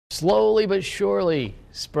Slowly but surely,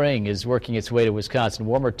 spring is working its way to Wisconsin.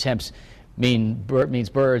 Warmer temps means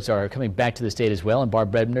birds are coming back to the state as well. And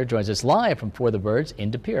Barb Brebner joins us live from For the Birds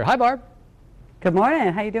in De Pere. Hi, Barb. Good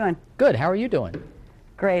morning. How you doing? Good. How are you doing?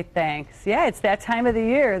 Great, thanks. Yeah, it's that time of the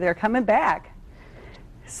year. They're coming back.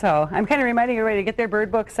 So I'm kind of reminding everybody to get their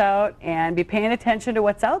bird books out and be paying attention to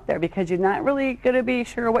what's out there, because you're not really going to be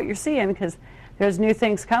sure what you're seeing because there's new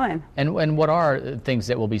things coming. And what are things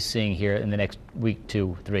that we'll be seeing here in the next week,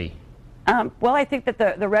 2, 3? Well, I think that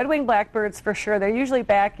the red-winged blackbirds, for sure, they're usually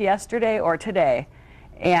back yesterday or today.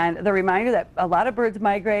 And the reminder that a lot of birds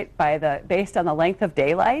migrate based on the length of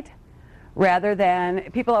daylight, rather than,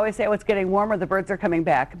 people always say, oh, it's getting warmer, the birds are coming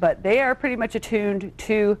back. But they are pretty much attuned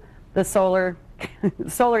to the solar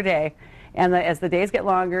day. And as the days get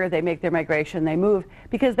longer, they make their migration, they move,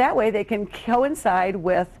 because that way they can coincide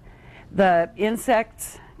with the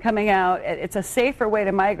insects coming out. It's a safer way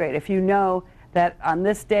to migrate if you know that on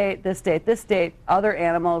this date, this date, this date, other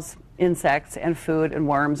animals, insects and food and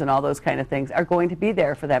worms and all those kind of things are going to be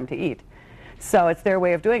there for them to eat. So it's their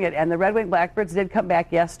way of doing it. And the red-winged blackbirds did come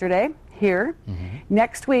back yesterday here.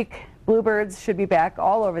 Next week, bluebirds should be back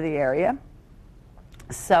all over the area.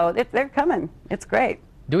 So they're coming. It's great.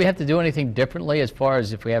 Do we have to do anything differently as far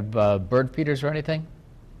as if we have bird feeders or anything?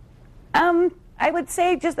 I would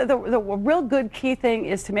say just the real good key thing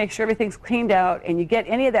is to make sure everything's cleaned out, and you get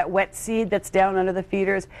any of that wet seed that's down under the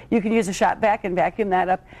feeders. You can use a shop vac and vacuum that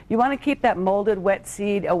up. You want to keep that molded wet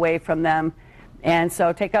seed away from them. And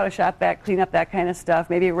so take out a shop vac, clean up that kind of stuff,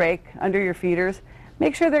 maybe rake under your feeders.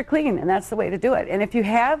 Make sure they're clean, and that's the way to do it. And if you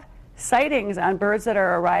have sightings on birds that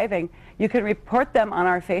are arriving, you can report them on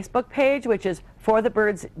our Facebook page, which is For the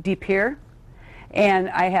Birds De Pere. And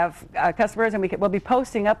I have customers, and we'll be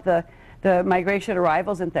posting up the migration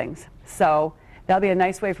arrivals and things. So that'll be a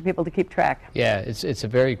nice way for people to keep track. Yeah, it's a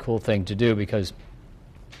very cool thing to do because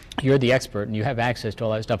you're the expert and you have access to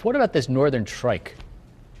all that stuff. What about this northern shrike?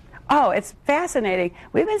 Oh, it's fascinating.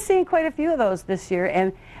 We've been seeing quite a few of those this year,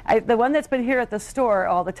 and the one that's been here at the store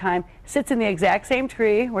all the time sits in the exact same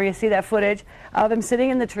tree where you see that footage of him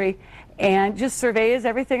sitting in the tree and just surveys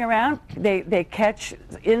everything around. They catch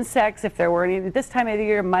insects, if there were any. This time of the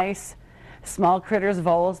year, mice, small critters,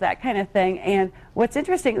 voles, that kind of thing. And what's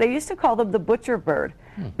interesting, they used to call them the butcher bird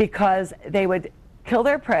because they would kill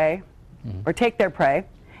their prey or take their prey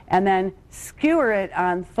and then skewer it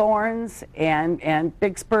on thorns and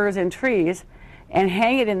big spurs in trees and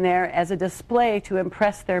hang it in there as a display to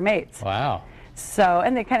impress their mates. Wow. So,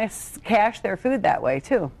 and they kind of cache their food that way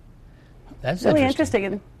too. That's really interesting.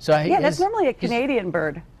 And so yeah, that's normally a Canadian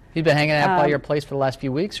bird. He's been hanging out by your place for the last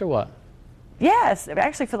few weeks or what? Yes,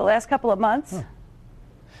 actually for the last couple of months.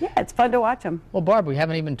 Yeah, it's fun to watch them. Well, Barb, we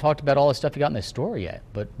haven't even talked about all the stuff you got in the store yet,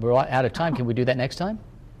 but we're out of time. Can we do that next time?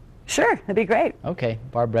 Sure, that'd be great. Okay,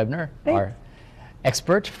 Barb Brebner, our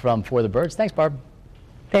expert from For the Birds. Thanks, Barb.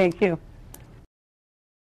 Thank you.